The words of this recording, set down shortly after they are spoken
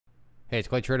Hey, it's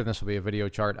Clay Trader. This will be a video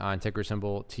chart on ticker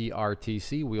symbol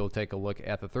TRTC. We'll take a look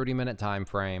at the 30-minute time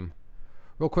frame.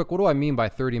 Real quick, what do I mean by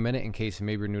 30-minute in case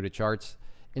maybe you're new to charts?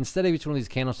 Instead of each one of these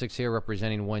candlesticks here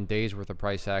representing 1 day's worth of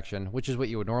price action, which is what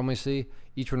you would normally see,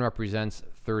 each one represents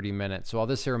 30 minutes. So while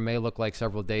this here may look like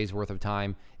several days worth of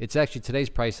time, it's actually today's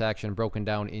price action broken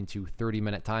down into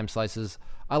 30-minute time slices.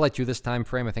 I like to this time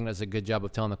frame. I think that's a good job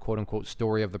of telling the quote-unquote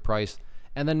story of the price,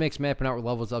 and then makes mapping out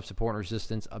levels of support and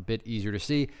resistance a bit easier to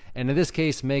see. And in this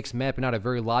case, makes mapping out a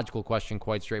very logical question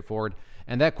quite straightforward.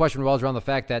 And that question revolves around the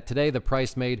fact that today the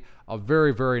price made a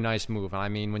very, very nice move. And I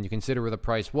mean, when you consider where the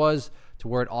price was to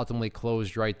where it ultimately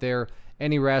closed right there,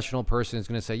 any rational person is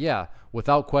going to say, yeah,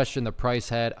 without question, the price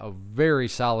had a very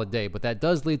solid day. But that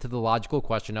does lead to the logical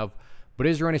question of, but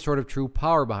is there any sort of true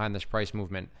power behind this price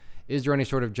movement? Is there any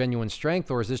sort of genuine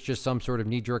strength, or is this just some sort of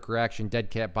knee-jerk reaction, dead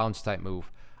cat bounce type move?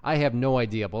 I have no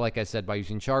idea, but like I said, by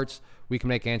using charts, we can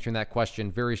make answering that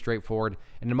question very straightforward.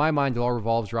 And in my mind, it all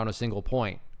revolves around a single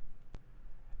point.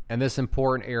 And this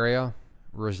important area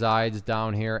resides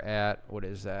down here at, what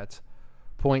is that?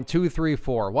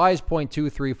 0.234. Why is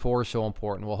 0.234 so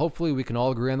important? Well, hopefully we can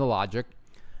all agree on the logic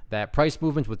that price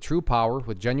movements with true power,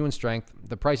 with genuine strength,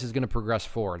 the price is going to progress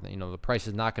forward. You know, the price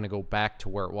is not going to go back to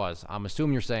where it was. I'm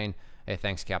assuming you're saying, hey,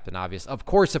 thanks, Captain Obvious. Of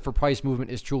course, if a price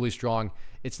movement is truly strong,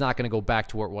 it's not going to go back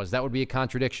to where it was. That would be a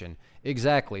contradiction.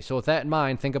 Exactly. So with that in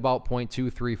mind, think about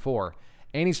 0.234.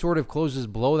 Any sort of closes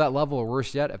below that level, or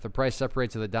worse yet, if the price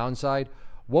separates to the downside,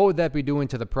 what would that be doing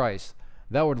to the price?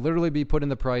 That would literally be putting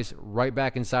the price right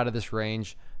back inside of this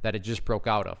range that it just broke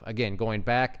out of. Again, going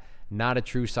back, not a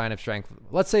true sign of strength.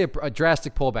 Let's say a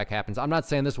drastic pullback happens. I'm not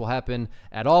saying this will happen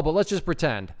at all, but let's just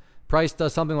pretend price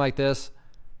does something like this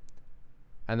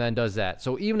and then does that.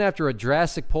 So even after a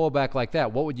drastic pullback like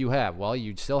that, what would you have? Well,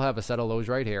 you'd still have a set of lows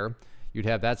right here. You'd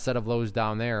have that set of lows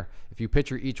down there. If you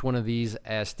picture each one of these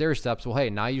as stair steps, well, hey,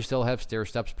 now you still have stair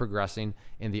steps progressing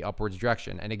in the upwards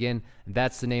direction. And again,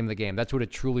 that's the name of the game. That's what a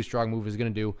truly strong move is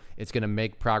going to do. It's going to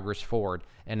make progress forward.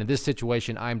 And in this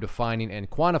situation, I'm defining and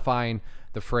quantifying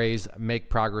the phrase make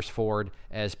progress forward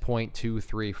as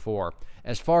 0.234.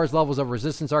 As far as levels of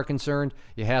resistance are concerned,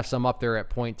 you have some up there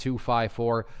at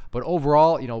 0.254. But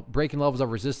overall, you know, breaking levels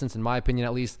of resistance, in my opinion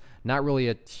at least, not really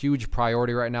a huge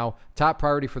priority right now. Top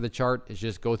priority for the chart is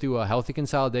just go through a healthy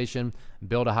consolidation,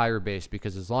 build a higher base,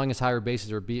 because as long as higher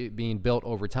bases are being built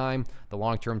over time, the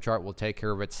long-term chart will take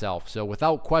care of itself. So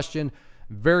without question,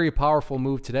 very powerful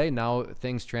move today. Now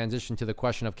things transition to the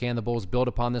question of, can the bulls build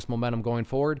upon this momentum going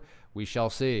forward? We shall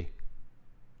see.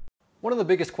 One of the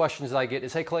biggest questions that I get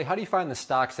is, hey Clay, how do you find the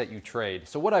stocks that you trade?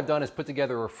 So what I've done is put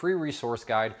together a free resource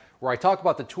guide where I talk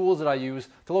about the tools that I use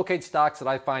to locate stocks that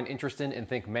I find interesting and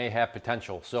think may have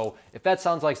potential. So if that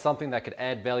sounds like something that could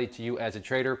add value to you as a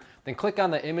trader, then click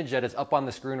on the image that is up on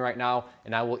the screen right now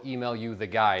and I will email you the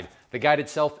guide. The guide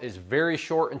itself is very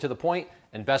short and to the point,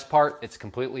 and best part, it's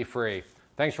completely free.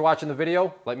 Thanks for watching the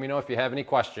video. Let me know if you have any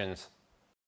questions.